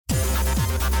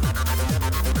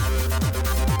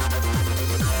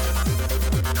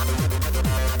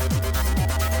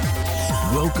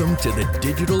Welcome to the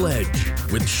Digital Edge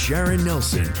with Sharon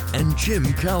Nelson and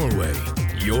Jim Calloway.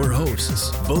 Your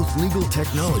hosts, both legal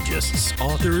technologists,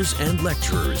 authors, and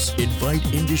lecturers,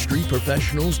 invite industry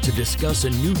professionals to discuss a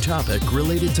new topic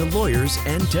related to lawyers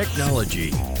and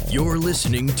technology. You're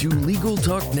listening to Legal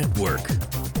Talk Network.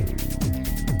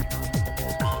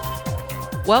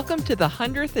 Welcome to the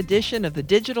 100th edition of the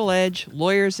Digital Edge,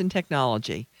 Lawyers and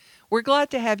Technology. We're glad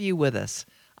to have you with us.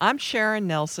 I'm Sharon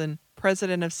Nelson,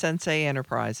 president of Sensei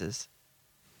Enterprises.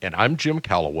 And I'm Jim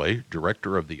Calloway,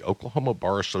 director of the Oklahoma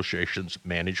Bar Association's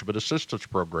Management Assistance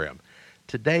Program.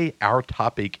 Today, our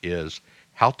topic is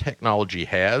how technology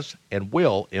has and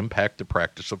will impact the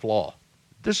practice of law.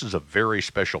 This is a very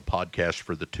special podcast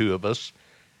for the two of us.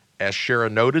 As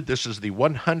Sharon noted, this is the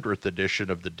 100th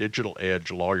edition of the Digital Edge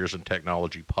Lawyers and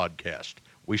Technology podcast.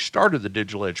 We started the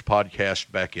Digital Edge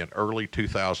podcast back in early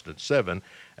 2007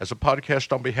 as a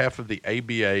podcast on behalf of the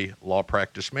ABA Law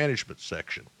Practice Management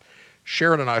section.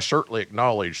 Sharon and I certainly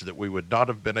acknowledge that we would not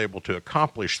have been able to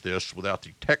accomplish this without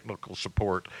the technical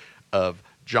support of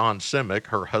John Simic,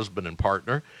 her husband and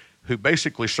partner, who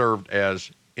basically served as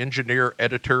engineer,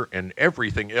 editor, and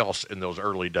everything else in those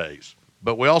early days.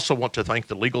 But we also want to thank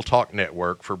the Legal Talk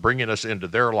Network for bringing us into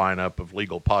their lineup of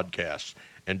legal podcasts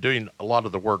and doing a lot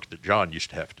of the work that John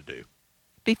used to have to do.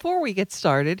 Before we get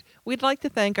started, we'd like to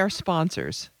thank our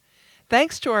sponsors.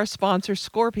 Thanks to our sponsor,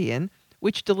 Scorpion,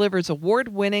 which delivers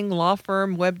award-winning law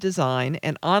firm web design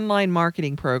and online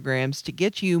marketing programs to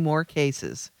get you more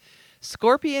cases.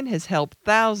 Scorpion has helped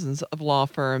thousands of law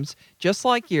firms just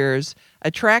like yours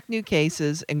attract new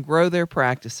cases and grow their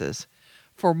practices.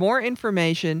 For more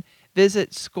information, visit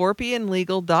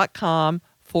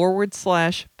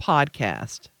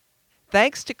scorpionlegal.com/podcast.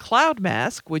 Thanks to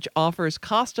CloudMask, which offers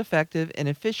cost-effective and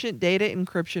efficient data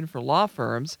encryption for law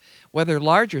firms, whether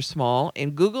large or small,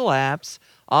 in Google Apps,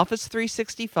 Office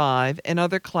 365, and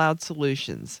other cloud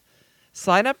solutions.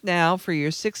 Sign up now for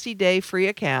your 60-day free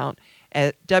account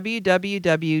at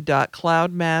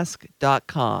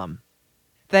www.cloudmask.com.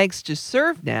 Thanks to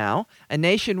ServeNow, a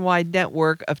nationwide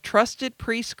network of trusted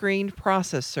pre-screened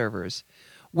process servers.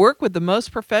 Work with the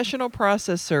most professional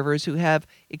process servers who have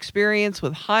experience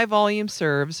with high-volume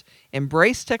serves,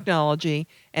 embrace technology,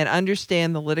 and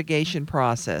understand the litigation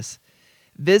process.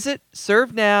 Visit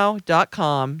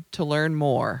servenow.com to learn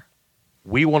more.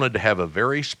 We wanted to have a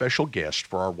very special guest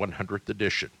for our 100th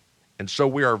edition, and so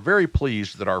we are very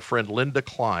pleased that our friend Linda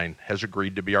Klein has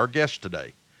agreed to be our guest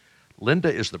today.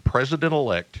 Linda is the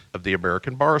president-elect of the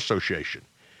American Bar Association.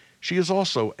 She is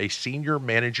also a senior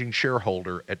managing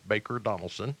shareholder at Baker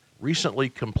Donelson, recently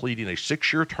completing a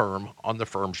 6-year term on the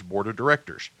firm's board of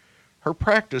directors. Her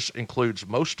practice includes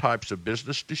most types of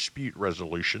business dispute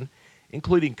resolution,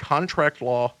 including contract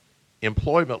law,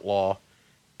 employment law,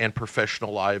 and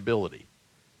professional liability.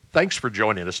 Thanks for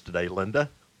joining us today,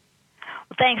 Linda.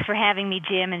 Well, thanks for having me,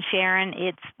 Jim and Sharon.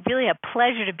 It's really a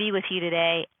pleasure to be with you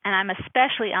today, and I'm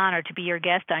especially honored to be your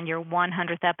guest on your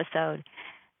 100th episode.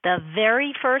 The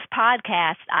very first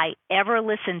podcast I ever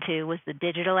listened to was The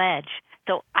Digital Edge.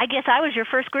 So I guess I was your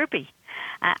first groupie.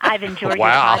 I've enjoyed your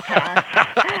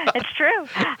podcast. It's true.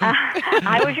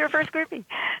 I was your first groupie.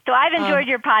 So I've enjoyed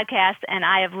your podcast, and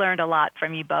I have learned a lot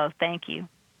from you both. Thank you.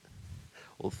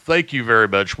 Well, thank you very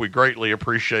much. We greatly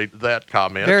appreciate that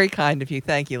comment. Very kind of you.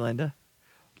 Thank you, Linda.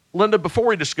 Linda, before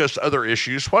we discuss other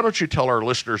issues, why don't you tell our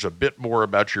listeners a bit more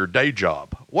about your day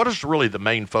job? What is really the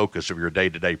main focus of your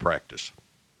day-to-day practice?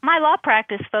 My law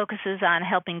practice focuses on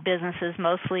helping businesses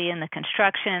mostly in the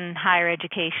construction, higher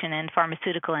education, and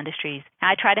pharmaceutical industries.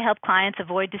 I try to help clients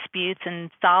avoid disputes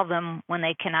and solve them when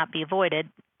they cannot be avoided.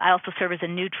 I also serve as a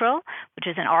neutral, which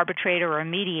is an arbitrator or a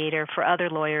mediator for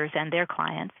other lawyers and their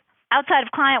clients. Outside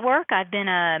of client work, I've been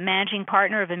a managing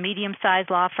partner of a medium-sized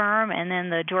law firm and then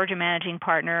the Georgia managing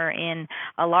partner in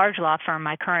a large law firm,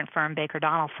 my current firm, Baker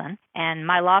Donelson. And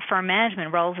my law firm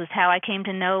management roles is how I came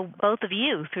to know both of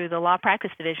you through the law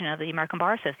practice division of the American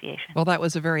Bar Association. Well, that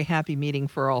was a very happy meeting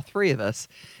for all three of us.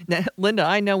 Now, Linda,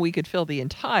 I know we could fill the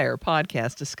entire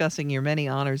podcast discussing your many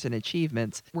honors and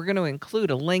achievements. We're going to include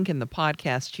a link in the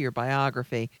podcast to your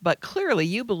biography, but clearly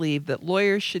you believe that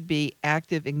lawyers should be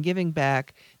active in giving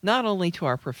back not only to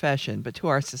our profession, but to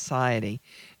our society.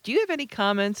 Do you have any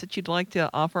comments that you'd like to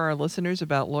offer our listeners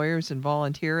about lawyers and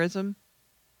volunteerism?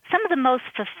 Some of the most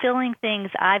fulfilling things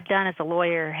I've done as a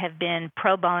lawyer have been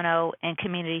pro bono and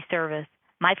community service.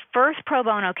 My first pro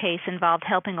bono case involved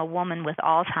helping a woman with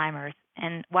Alzheimer's,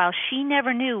 and while she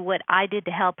never knew what I did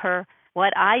to help her,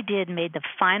 what I did made the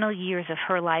final years of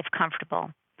her life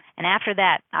comfortable. And after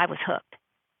that, I was hooked.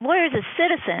 Lawyers as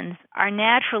citizens are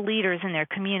natural leaders in their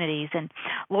communities, and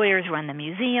lawyers run the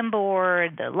museum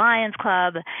board, the Lions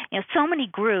Club, so many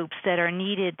groups that are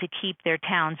needed to keep their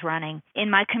towns running.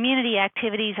 In my community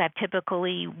activities, I've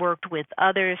typically worked with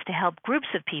others to help groups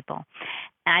of people.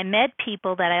 And I met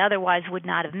people that I otherwise would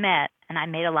not have met, and I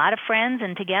made a lot of friends,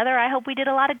 and together I hope we did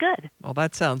a lot of good. Well,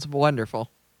 that sounds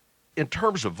wonderful. In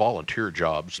terms of volunteer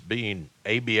jobs, being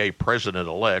ABA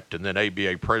president-elect and then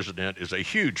ABA president is a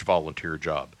huge volunteer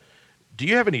job. Do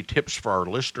you have any tips for our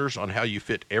listeners on how you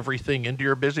fit everything into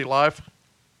your busy life?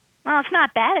 Well, it's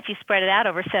not bad if you spread it out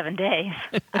over 7 days.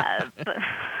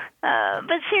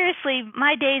 But seriously,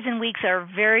 my days and weeks are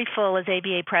very full as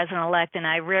ABA president-elect, and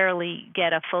I rarely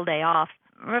get a full day off.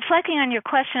 Reflecting on your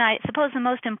question, I suppose the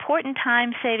most important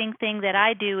time-saving thing that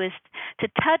I do is to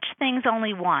touch things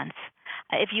only once.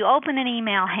 If you open an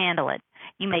email, handle it.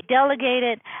 You may delegate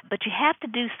it, but you have to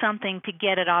do something to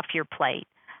get it off your plate.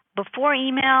 Before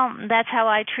email, that's how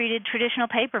I treated traditional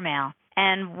paper mail.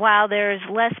 And while there's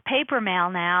less paper mail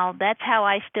now, that's how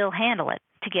I still handle it.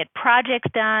 To get projects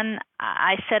done,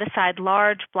 I set aside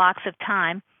large blocks of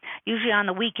time, usually on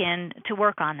the weekend, to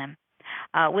work on them.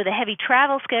 With a heavy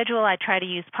travel schedule, I try to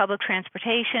use public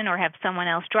transportation or have someone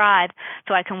else drive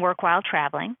so I can work while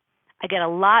traveling. I get a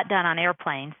lot done on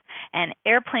airplanes, and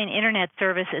airplane internet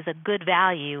service is a good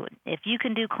value. If you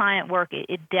can do client work,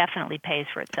 it definitely pays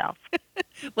for itself.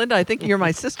 Linda, I think you're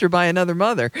my sister by another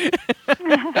mother.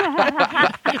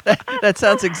 That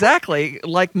sounds exactly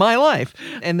like my life,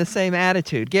 and the same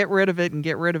attitude. Get rid of it, and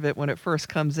get rid of it when it first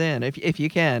comes in, if you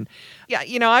can. Yeah,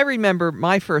 I remember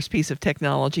my first piece of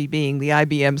technology being the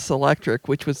IBM Selectric,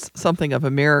 which was something of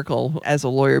a miracle as a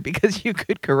lawyer because you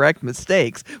could correct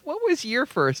mistakes. What was your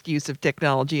first use of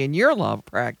technology in your law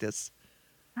practice?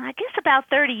 I guess about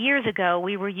 30 years ago,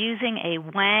 we were using a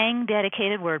Wang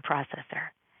dedicated word processor.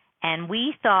 And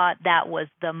we thought that was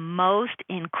the most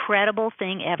incredible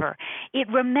thing ever. It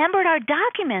remembered our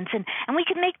documents, and we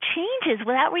could make changes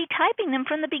without retyping them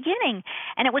from the beginning.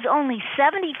 And it was only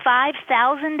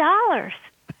 $75,000.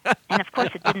 And of course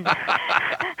it didn't.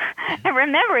 And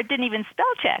remember, it didn't even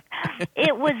spell check.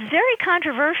 It was very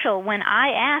controversial when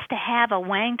I asked to have a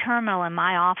Wang terminal in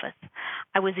my office.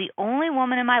 I was the only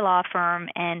woman in my law firm,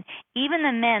 and even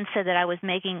the men said that I was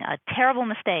making a terrible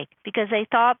mistake because they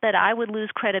thought that I would lose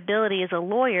credibility as a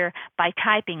lawyer by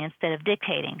typing instead of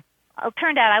dictating. It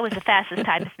turned out I was the fastest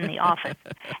typist in the office.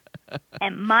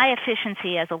 And my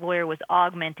efficiency as a lawyer was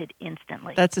augmented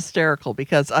instantly. That's hysterical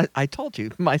because I told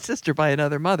you, my sister by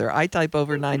another mother, I type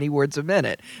over 90 words a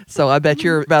minute. So I bet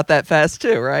you're about that fast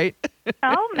too, right?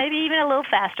 Oh, maybe even a little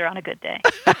faster on a good day.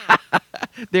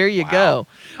 There you go.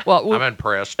 Well, I'm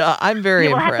impressed. I'm very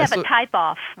impressed. We'll have to have a type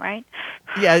off, right?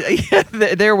 Yeah,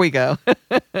 there we go.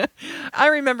 I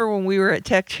remember when we were at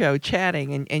Tech Show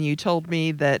chatting, and you told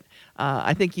me that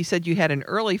I think you said you had an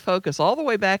early focus all the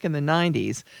way back in the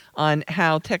 90s on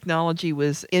how technology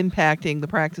was impacting the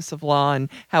practice of law and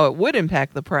how it would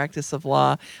impact the practice of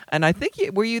law. And I think,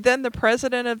 were you then the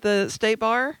president of the State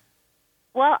Bar?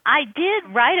 Well, I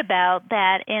did write about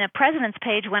that in a president's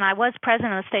page when I was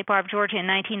president of the State Bar of Georgia in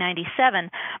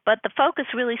 1997, but the focus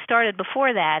really started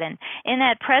before that. And in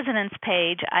that president's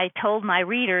page, I told my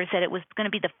readers that it was going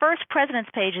to be the first president's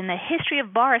page in the history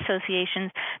of bar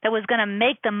associations that was going to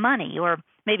make them money, or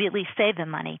maybe at least save them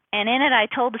money. And in it, I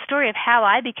told the story of how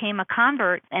I became a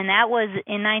convert, and that was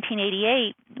in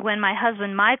 1988 when my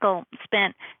husband Michael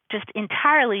spent just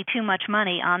entirely too much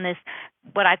money on this,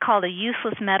 what I called a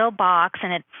useless metal box,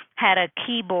 and it had a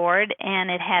keyboard, and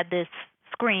it had this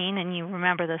screen, and you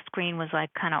remember the screen was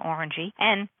like kind of orangey,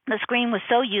 and the screen was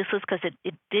so useless because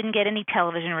it didn't get any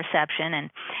television reception,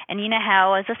 and you know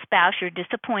how as a spouse you're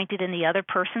disappointed in the other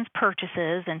person's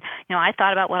purchases, and I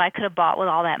thought about what I could have bought with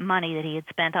all that money that he had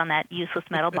spent on that useless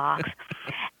metal box.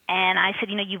 And I said,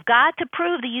 you've got to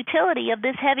prove the utility of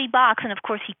this heavy box. And, of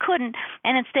course, he couldn't.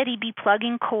 And instead he'd be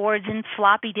plugging cords and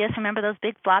floppy disks, remember those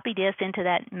big floppy disks, into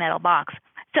that metal box.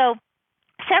 So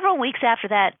several weeks after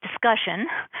that discussion,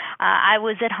 I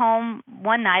was at home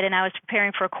one night and I was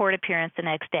preparing for a court appearance the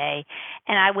next day,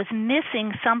 and I was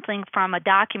missing something from a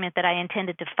document that I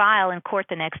intended to file in court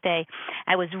the next day.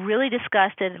 I was really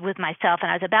disgusted with myself,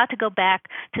 and I was about to go back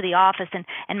to the office, and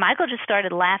Michael just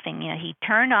started laughing. He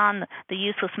turned on the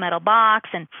useless metal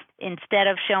box, and instead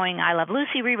of showing I Love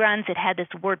Lucy reruns, it had this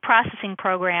word processing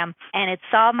program, and it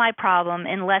solved my problem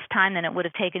in less time than it would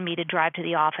have taken me to drive to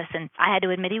the office, and I had to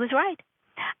admit he was right.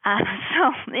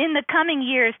 So in the coming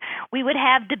years, we would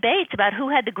have debates about who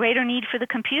had the greater need for the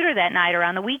computer that night or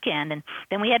on the weekend, and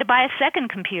then we had to buy a second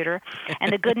computer.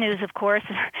 And the good news, of course,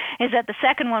 is that the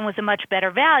second one was a much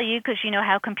better value, because you know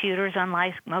how computers,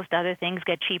 unlike most other things,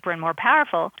 get cheaper and more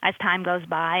powerful as time goes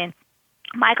by. And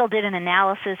Michael did an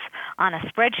analysis on a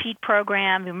spreadsheet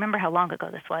program, remember how long ago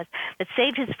this was, that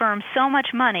saved his firm so much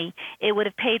money it would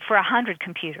have paid for 100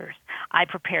 computers. I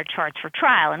prepared charts for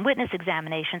trial and witness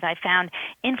examinations. I found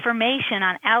information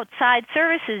on outside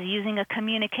services using a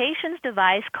communications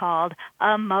device called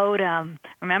a modem.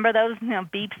 Remember those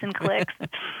beeps and clicks?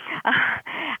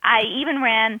 I even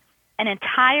ran an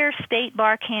entire state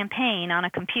bar campaign on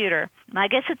a computer. I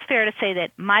guess it's fair to say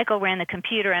that Michael ran the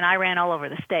computer and I ran all over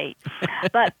the state.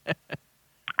 But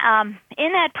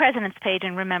in that President's page,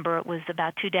 and remember it was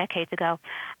about 2 decades ago,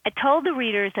 I told the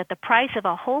readers that the price of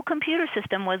a whole computer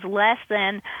system was less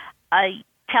than a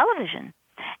television.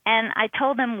 And I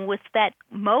told them with that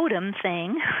modem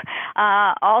thing,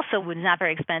 also was not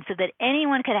very expensive, that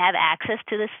anyone could have access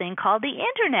to this thing called the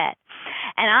Internet.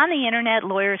 And on the Internet,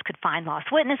 lawyers could find lost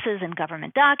witnesses and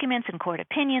government documents and court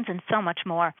opinions and so much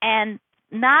more. And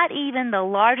not even the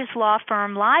largest law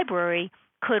firm library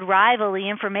could rival the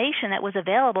information that was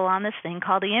available on this thing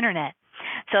called the Internet.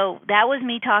 So that was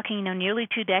me talking, nearly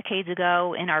 2 decades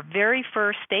ago in our very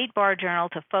first State Bar Journal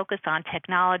to focus on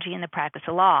technology and the practice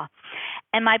of law.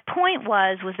 And my point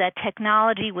was that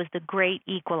technology was the great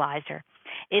equalizer.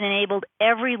 It enabled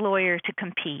every lawyer to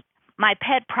compete. My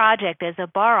pet project as a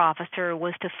bar officer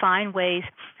was to find ways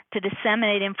to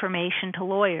disseminate information to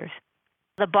lawyers.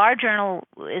 The Bar Journal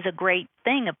is a great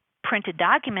thing, a printed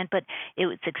document, but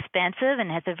it's expensive and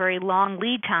has a very long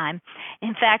lead time.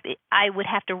 In fact, I would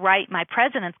have to write my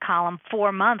president's column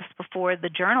 4 months before the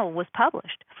journal was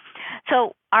published.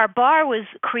 So our bar was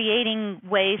creating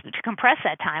ways to compress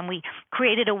that time. We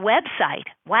created a website,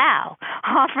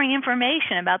 offering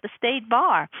information about the state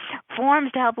bar,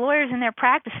 forums to help lawyers in their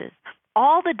practices,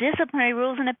 all the disciplinary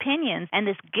rules and opinions, and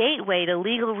this gateway to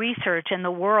legal research and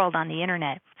the world on the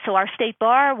Internet. So our State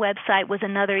Bar website was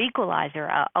another equalizer,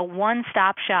 a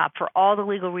one-stop shop for all the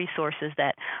legal resources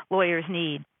that lawyers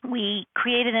need. We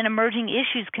created an emerging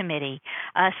issues committee,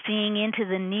 seeing into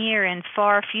the near and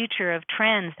far future of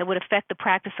trends that would affect the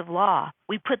practice of law.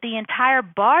 We put the entire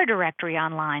bar directory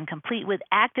online, complete with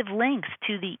active links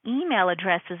to the email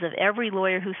addresses of every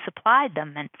lawyer who supplied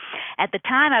them. And at the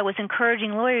time, I was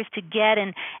encouraging lawyers to get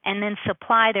and then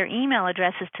supply their email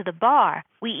addresses to the bar.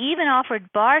 We even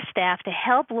offered bar staff to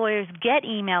help lawyers get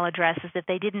email addresses if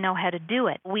they didn't know how to do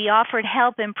it. We offered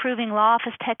help improving law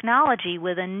office technology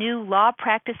with a new law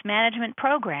practice management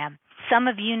program. Some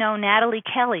of you know Natalie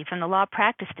Kelly from the Law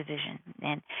Practice Division,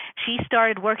 and she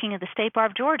started working at the State Bar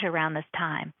of Georgia around this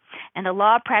time. And the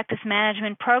Law Practice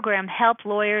Management Program helped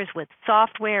lawyers with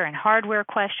software and hardware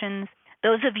questions.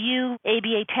 Those of you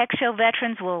ABA Tech Show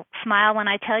veterans will smile when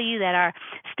I tell you that our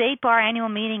State Bar annual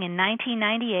meeting in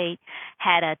 1998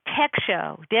 had a tech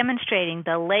show demonstrating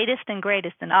the latest and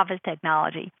greatest in office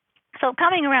technology. So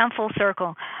coming around full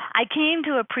circle, I came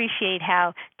to appreciate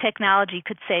how technology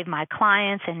could save my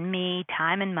clients and me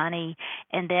time and money,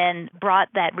 and then brought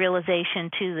that realization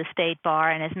to the State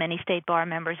Bar and as many State Bar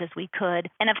members as we could.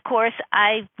 And of course,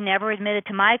 I never admitted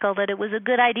to Michael that it was a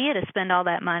good idea to spend all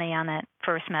that money on that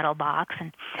first metal box,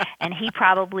 and he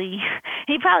probably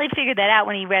figured that out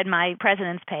when he read my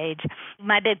president's page.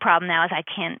 My big problem now is I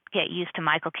can't get used to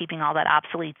Michael keeping all that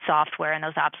obsolete software and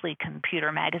those obsolete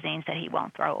computer magazines that he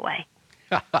won't throw away.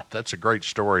 That's a great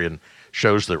story and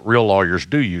shows that real lawyers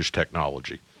do use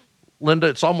technology. Linda,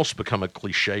 it's almost become a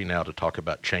cliche now to talk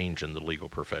about change in the legal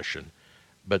profession,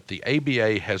 but the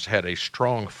ABA has had a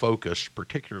strong focus,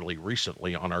 particularly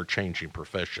recently, on our changing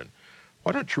profession.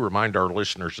 Why don't you remind our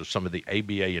listeners of some of the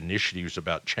ABA initiatives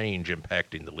about change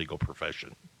impacting the legal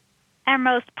profession? Our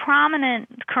most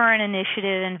prominent current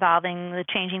initiative involving the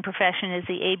changing profession is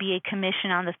the ABA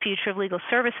Commission on the Future of Legal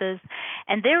Services,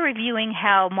 and they're reviewing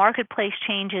how marketplace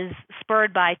changes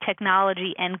spurred by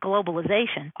technology and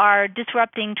globalization are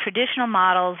disrupting traditional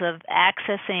models of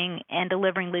accessing and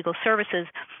delivering legal services,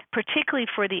 particularly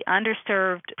for the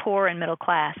underserved, poor, and middle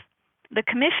class. The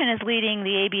Commission is leading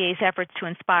the ABA's efforts to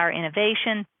inspire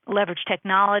innovation, leverage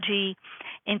technology,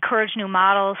 encourage new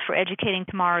models for educating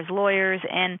tomorrow's lawyers,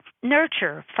 and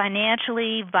nurture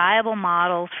financially viable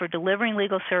models for delivering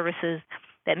legal services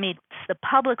that meets the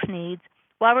public's needs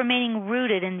while remaining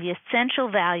rooted in the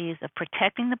essential values of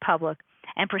protecting the public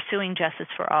and pursuing justice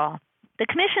for all. The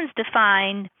Commission's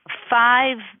defined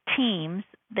 5 teams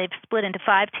They've split into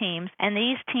 5 teams, and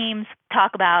these teams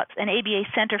talk about an ABA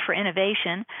Center for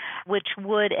Innovation, which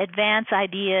would advance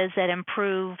ideas that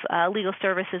improve legal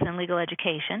services and legal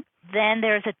education. Then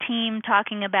there's a team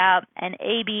talking about an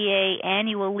ABA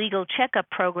annual legal checkup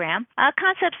program, a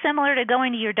concept similar to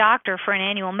going to your doctor for an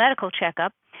annual medical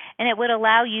checkup, and it would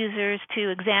allow users to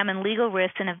examine legal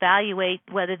risks and evaluate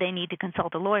whether they need to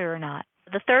consult a lawyer or not.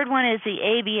 The third one is the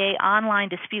ABA Online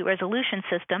Dispute Resolution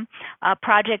System, a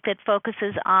project that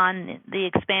focuses on the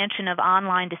expansion of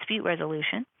online dispute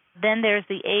resolution. Then there's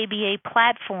the ABA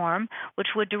Platform,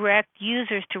 which would direct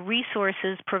users to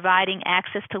resources providing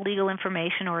access to legal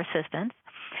information or assistance.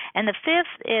 And the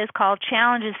fifth is called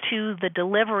Challenges to the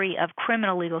Delivery of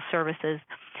Criminal Legal Services,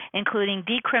 including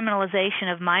decriminalization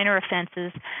of minor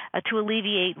offenses to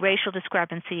alleviate racial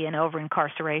discrepancy and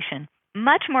over-incarceration.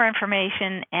 Much more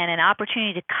information and an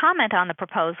opportunity to comment on the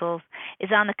proposals is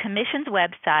on the Commission's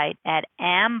website at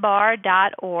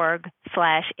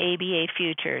ambar.org/ABA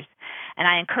Futures. And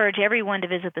I encourage everyone to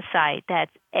visit the site.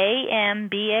 That's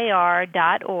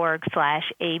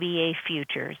ambar.org/ABA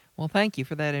Futures. Well, thank you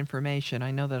for that information.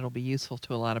 I know that'll be useful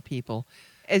to a lot of people.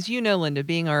 As you know, Linda,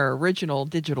 being our original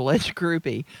Digital Edge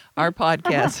groupie, our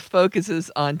podcast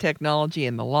focuses on technology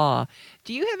and the law.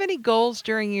 Do you have any goals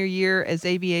during your year as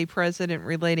ABA president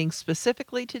relating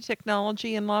specifically to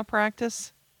technology and law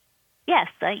practice? Yes,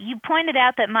 you pointed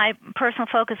out that my personal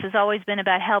focus has always been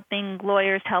about helping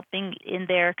lawyers, helping in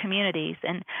their communities.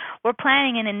 And we're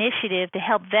planning an initiative to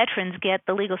help veterans get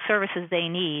the legal services they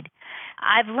need.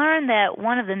 I've learned that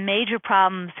one of the major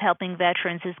problems helping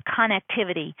veterans is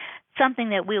connectivity, something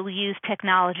that we'll use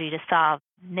technology to solve.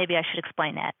 Maybe I should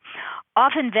explain that.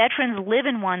 Often veterans live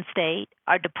in one state,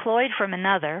 are deployed from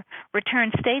another,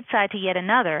 return stateside to yet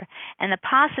another, and the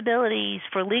possibilities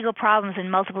for legal problems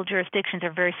in multiple jurisdictions are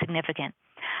very significant.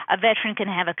 A veteran can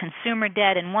have a consumer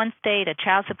debt in one state, a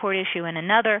child support issue in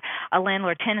another, a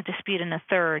landlord-tenant dispute in a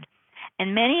third.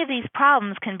 And many of these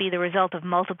problems can be the result of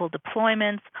multiple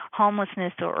deployments,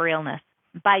 homelessness, or illness.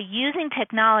 By using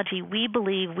technology, we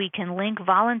believe we can link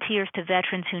volunteers to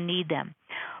veterans who need them.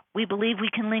 We believe we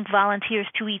can link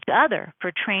volunteers to each other for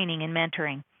training and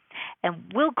mentoring.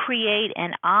 And we'll create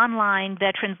an online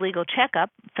veterans legal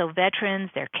checkup so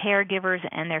veterans, their caregivers,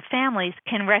 and their families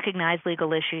can recognize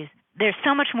legal issues. There's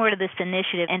so much more to this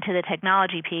initiative and to the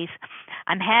technology piece.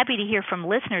 I'm happy to hear from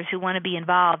listeners who want to be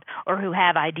involved or who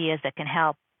have ideas that can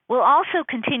help. We'll also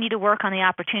continue to work on the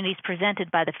opportunities presented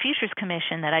by the Futures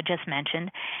Commission that I just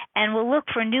mentioned, and we'll look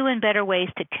for new and better ways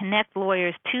to connect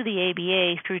lawyers to the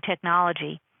ABA through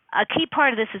technology. A key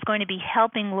part of this is going to be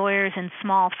helping lawyers in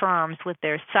small firms with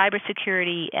their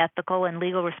cybersecurity, ethical, and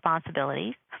legal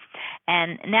responsibilities.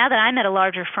 And now that I'm at a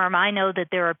larger firm, I know that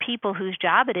there are people whose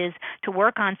job it is to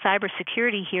work on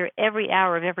cybersecurity here every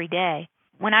hour of every day.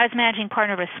 When I was managing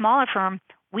partner of a smaller firm,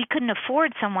 we couldn't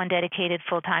afford someone dedicated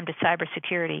full-time to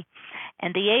cybersecurity.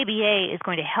 And the ABA is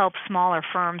going to help smaller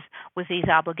firms with these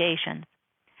obligations.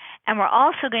 And we're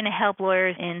also going to help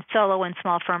lawyers in solo and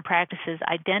small firm practices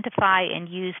identify and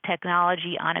use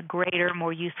technology on a greater,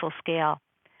 more useful scale.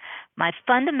 My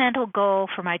fundamental goal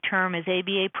for my term as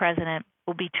ABA president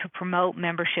will be to promote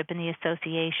membership in the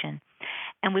association.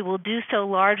 And we will do so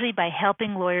largely by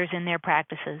helping lawyers in their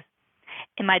practices.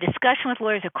 In my discussion with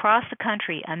lawyers across the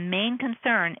country, a main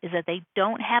concern is that they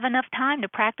don't have enough time to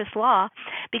practice law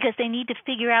because they need to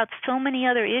figure out so many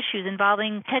other issues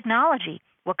involving technology.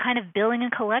 What kind of billing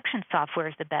and collection software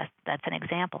is the best? That's an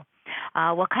example.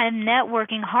 What kind of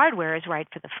networking hardware is right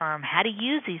for the firm? How to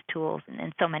use these tools,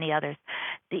 and so many others.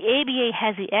 The ABA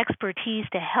has the expertise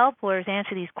to help lawyers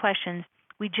answer these questions.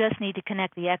 We just need to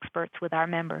connect the experts with our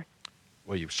members.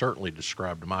 Well, you've certainly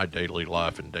described my daily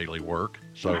life and daily work.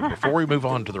 So before we move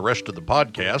on to the rest of the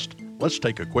podcast, let's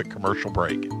take a quick commercial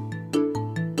break.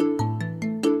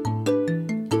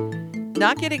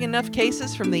 Not getting enough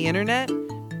cases from the internet?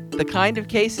 The kind of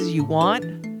cases you want?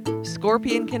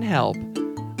 Scorpion can help.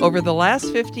 Over the last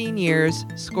 15 years,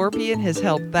 Scorpion has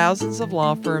helped thousands of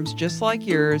law firms just like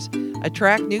yours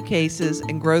attract new cases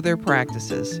and grow their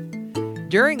practices.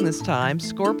 During this time,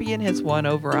 Scorpion has won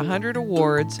over 100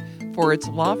 awards for its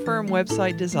law firm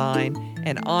website design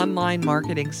and online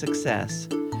marketing success.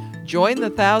 Join the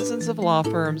thousands of law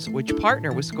firms which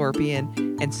partner with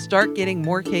Scorpion and start getting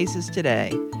more cases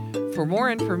today. For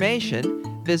more information,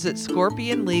 visit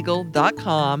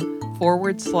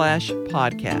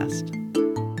scorpionlegal.com/podcast.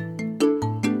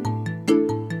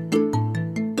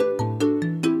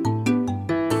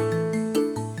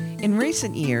 In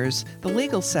recent years, the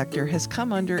legal sector has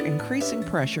come under increasing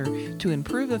pressure to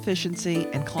improve efficiency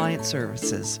and client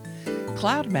services.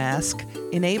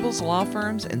 CloudMask enables law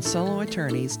firms and solo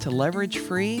attorneys to leverage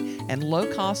free and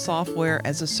low-cost software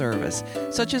as a service,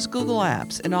 such as Google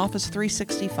Apps and Office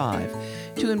 365,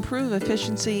 to improve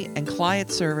efficiency and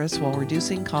client service while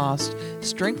reducing cost,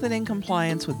 strengthening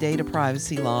compliance with data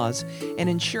privacy laws, and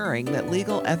ensuring that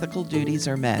legal ethical duties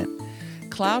are met.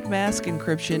 CloudMask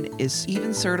encryption is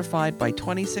even certified by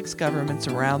 26 governments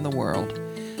around the world.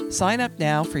 Sign up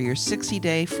now for your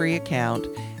 60-day free account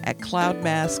at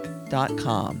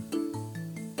cloudmask.com.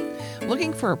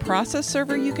 Looking for a process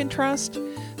server you can trust?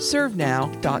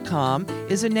 ServeNow.com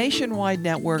is a nationwide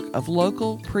network of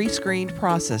local pre-screened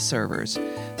process servers.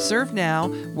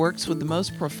 ServeNow works with the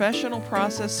most professional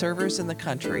process servers in the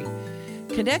country.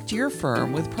 Connect your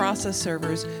firm with process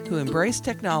servers who embrace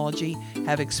technology,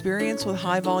 have experience with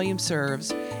high-volume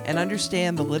serves, and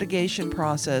understand the litigation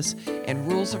process and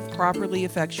rules of properly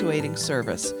effectuating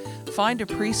service. Find a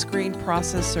pre-screened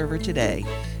process server today.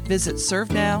 Visit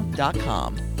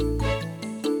ServeNow.com.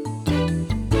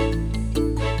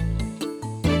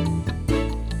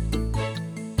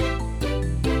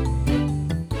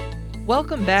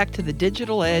 Welcome back to the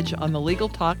Digital Edge on the Legal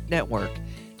Talk Network.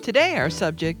 Today, our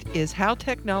subject is how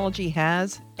technology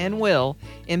has and will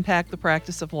impact the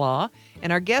practice of law,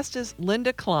 and our guest is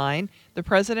Linda Klein, the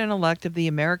president-elect of the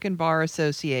American Bar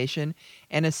Association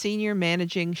and a senior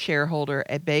managing shareholder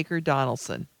at Baker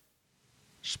Donelson.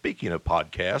 Speaking of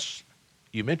podcasts,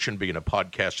 you mentioned being a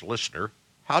podcast listener.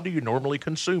 How do you normally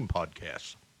consume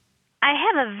podcasts? I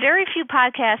have a very few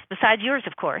podcasts, besides yours,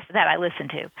 of course, that I listen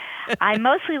to. I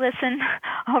mostly listen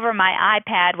over my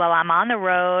iPad while I'm on the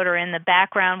road or in the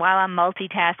background while I'm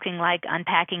multitasking, like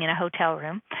unpacking in a hotel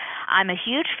room. I'm a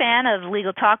huge fan of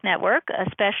Legal Talk Network,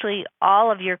 especially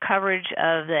all of your coverage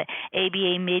of the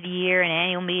ABA mid-year and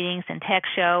annual meetings and tech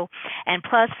show, and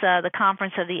plus the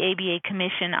conference of the ABA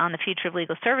Commission on the Future of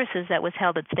Legal Services that was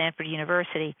held at Stanford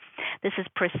University. This is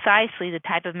precisely the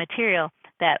type of material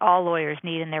that all lawyers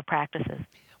need in their practices.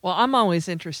 Well, I'm always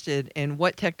interested in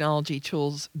what technology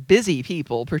tools busy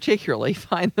people particularly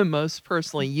find the most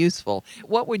personally useful.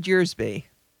 What would yours be?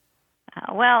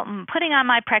 Well, putting on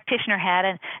my practitioner hat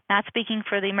and not speaking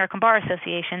for the American Bar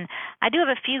Association, I do have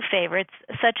a few favorites,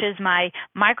 such as my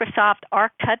Microsoft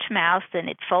Arc Touch mouse, and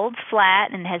it folds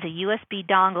flat and has a USB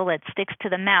dongle that sticks to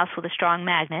the mouse with a strong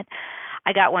magnet.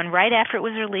 I got one right after it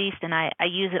was released, and I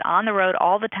use it on the road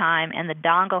all the time, and the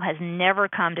dongle has never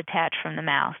come detached from the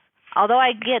mouse. Although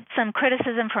I get some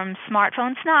criticism from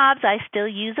smartphone snobs, I still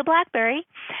use a BlackBerry.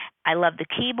 I love the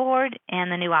keyboard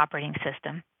and the new operating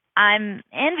system. I'm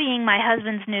envying my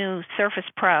husband's new Surface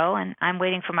Pro, and I'm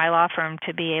waiting for my law firm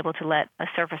to be able to let a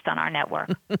Surface on our network.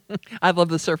 I love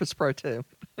the Surface Pro, too.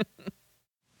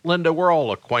 Linda, we're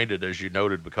all acquainted, as you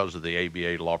noted, because of the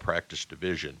ABA Law Practice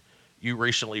Division. You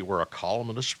recently were a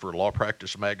columnist for Law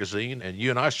Practice Magazine, and you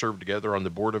and I served together on the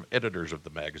board of editors of the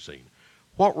magazine.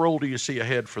 What role do you see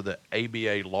ahead for the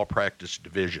ABA Law Practice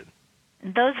Division?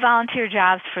 Those volunteer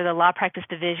jobs for the Law Practice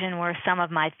Division were some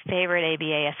of my favorite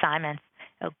ABA assignments.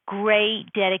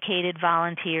 Great, dedicated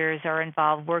volunteers are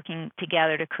involved working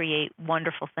together to create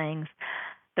wonderful things.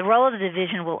 The role of the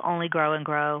division will only grow and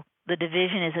grow. The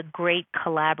division is a great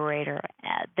collaborator.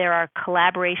 There are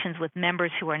collaborations with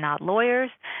members who are not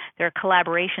lawyers. There are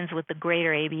collaborations with the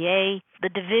greater ABA. The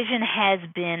division has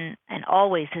been and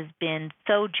always has been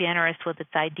so generous with its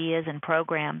ideas and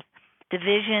programs.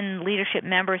 Division leadership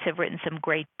members have written some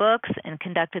great books and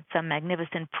conducted some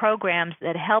magnificent programs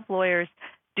that help lawyers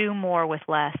do more with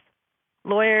less.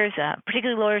 Lawyers,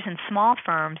 particularly lawyers in small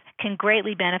firms, can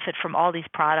greatly benefit from all these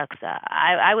products.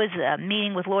 I was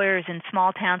meeting with lawyers in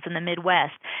small towns in the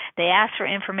Midwest. They asked for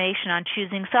information on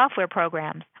choosing software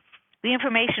programs. The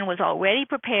information was already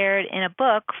prepared in a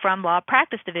book from Law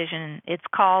Practice Division. It's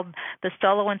called the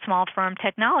Solo and Small Firm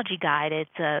Technology Guide.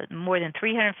 It's a more than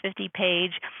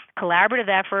 350-page collaborative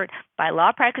effort by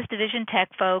Law Practice Division tech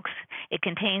folks. It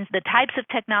contains the types of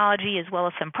technology as well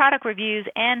as some product reviews,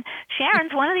 and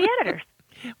Sharon's one of the editors.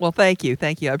 Well, thank you.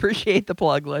 Thank you. I appreciate the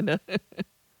plug, Linda.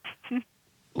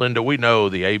 Linda, we know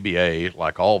the ABA,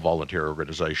 like all volunteer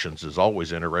organizations, is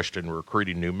always interested in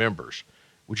recruiting new members.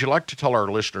 Would you like to tell our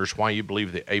listeners why you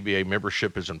believe the ABA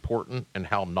membership is important and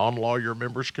how non-lawyer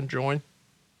members can join?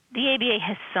 The ABA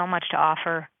has so much to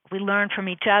offer. We learn from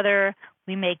each other.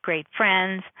 We make great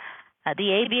friends.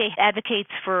 The ABA advocates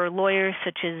for lawyers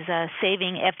such as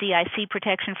saving FDIC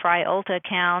protection for IOLTA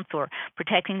accounts or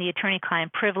protecting the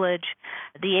attorney-client privilege.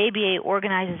 The ABA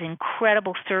organizes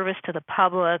incredible service to the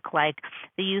public, like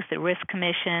the Youth at Risk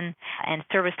Commission, and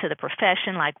service to the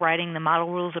profession, like writing the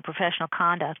Model Rules of Professional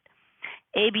Conduct.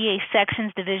 ABA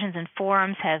sections, divisions, and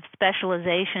forums have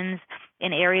specializations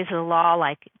in areas of the law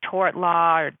like tort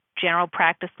law or general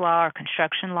practice law or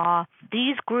construction law.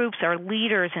 These groups are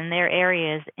leaders in their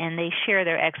areas, and they share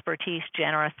their expertise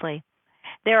generously.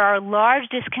 There are large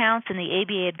discounts in the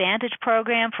ABA Advantage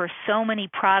program for so many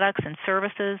products and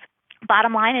services.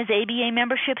 Bottom line is ABA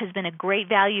membership has been a great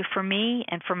value for me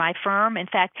and for my firm. In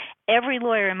fact, every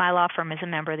lawyer in my law firm is a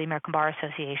member of the American Bar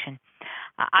Association.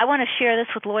 I want to share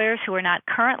this with lawyers who are not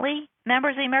currently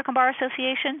members of the American Bar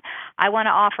Association. I want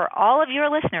to offer all of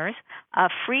your listeners a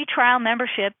free trial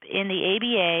membership in the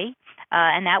ABA,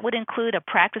 and that would include a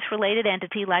practice-related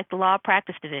entity like the Law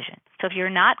Practice Division. So if you're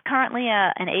not currently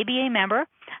an ABA member,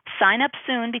 sign up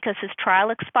soon because this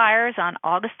trial expires on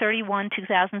August 31,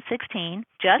 2016.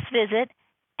 Just visit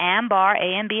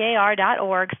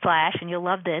ambar.org/ and you'll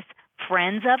love this,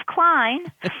 Friends of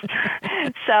Klein.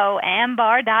 So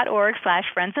ambar.org/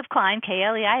 Friends of Klein,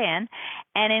 KLEIN,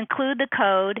 and include the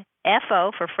code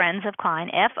FO for Friends of Klein,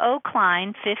 FO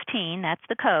Klein 15, that's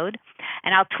the code.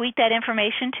 And I'll tweet that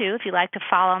information too if you'd like to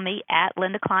follow me at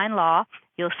Linda Klein Law.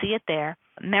 You'll see it there.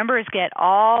 Members get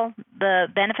all the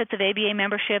benefits of ABA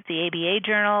membership, the ABA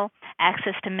Journal,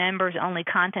 access to members-only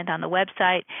content on the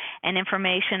website, and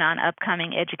information on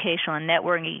upcoming educational and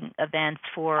networking events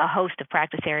for a host of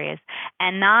practice areas.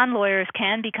 And non-lawyers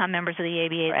can become members of the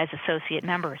ABA as associate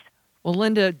members. Well,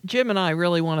 Linda, Jim and I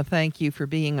really want to thank you for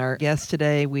being our guest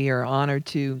today. We are honored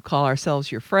to call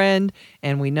ourselves your friend,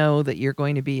 and we know that you're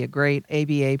going to be a great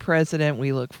ABA president.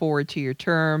 We look forward to your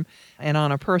term. And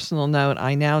on a personal note,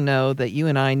 I now know that you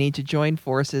and I need to join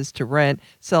forces to rent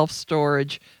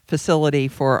self-storage facility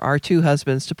for our two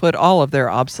husbands to put all of their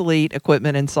obsolete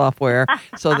equipment and software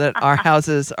so that our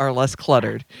houses are less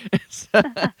cluttered.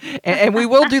 And we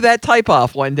will do that type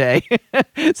off one day.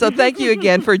 So thank you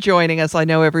again for joining us. I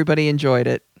know everybody enjoyed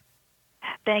it.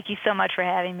 Thank you so much for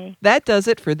having me. That does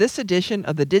it for this edition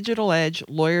of the Digital Edge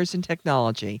Lawyers and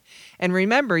Technology. And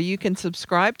remember, you can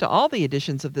subscribe to all the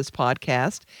editions of this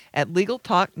podcast at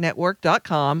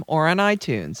LegalTalkNetwork.com or on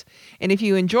iTunes. And if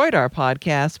you enjoyed our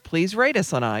podcast, please rate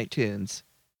us on iTunes.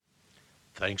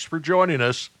 Thanks for joining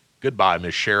us. Goodbye,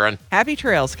 Miss Sharon. Happy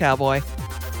trails, cowboy.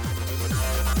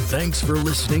 Thanks for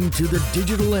listening to The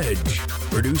Digital Edge,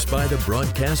 produced by the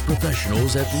broadcast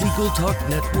professionals at Legal Talk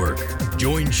Network.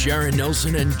 Join Sharon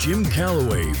Nelson and Jim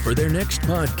Calloway for their next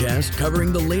podcast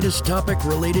covering the latest topic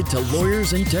related to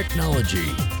lawyers and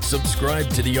technology. Subscribe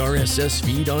to the RSS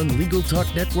feed on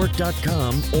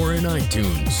LegalTalkNetwork.com or in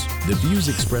iTunes. The views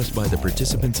expressed by the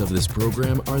participants of this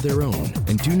program are their own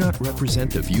and do not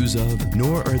represent the views of,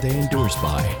 nor are they endorsed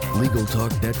by, Legal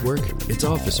Talk Network, its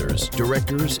officers,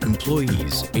 directors,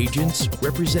 employees, agents,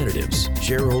 representatives,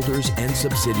 shareholders, and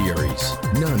subsidiaries.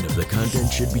 None of the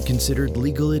content should be considered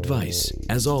legal advice.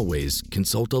 As always,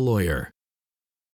 consult a lawyer.